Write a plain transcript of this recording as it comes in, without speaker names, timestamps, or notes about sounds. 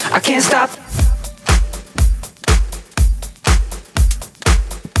can't stop.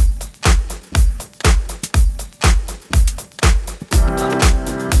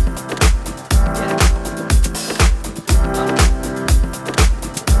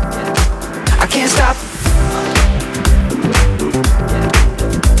 I can't stop.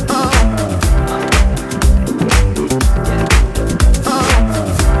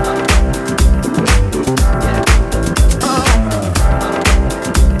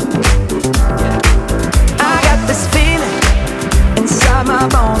 My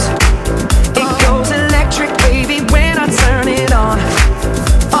bones, it goes electric, baby, when I turn it on.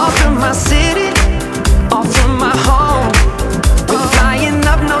 Off from my city, off from my home. We're flying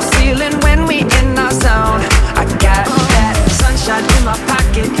up, no ceiling when we in our zone. I got that sunshine in my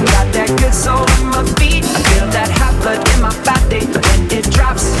pocket, got that good soul in my feet. I feel that hot blood in my body when it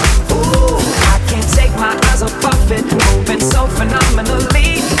drops. Ooh, I can't take my eyes off of it, moving so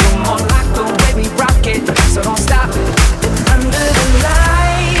phenomenally. Come on, like the way we rock it, so don't stop. Under the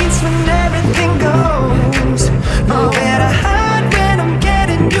lights when everything goes, nowhere to hide when I'm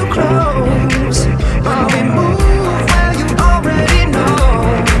getting you close. When we move, well, you already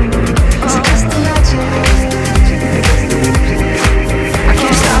know. So just imagine. I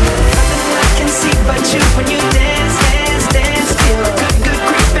can't stop, nothing I can see but you when you dance, dance, dance. Feel good, good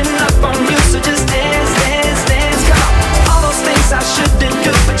creeping up on you, so just dance, dance, dance. Come on, all those things I shouldn't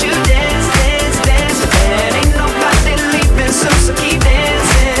do, but you dance, dance, dance. And ain't nobody leaving soon, so keep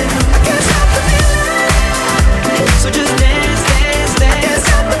dancing. I can't stop the feeling, so just dance, dance, dance.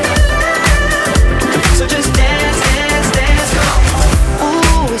 So just dance, dance, dance. Come on.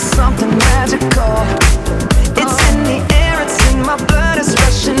 Ooh, it's something magical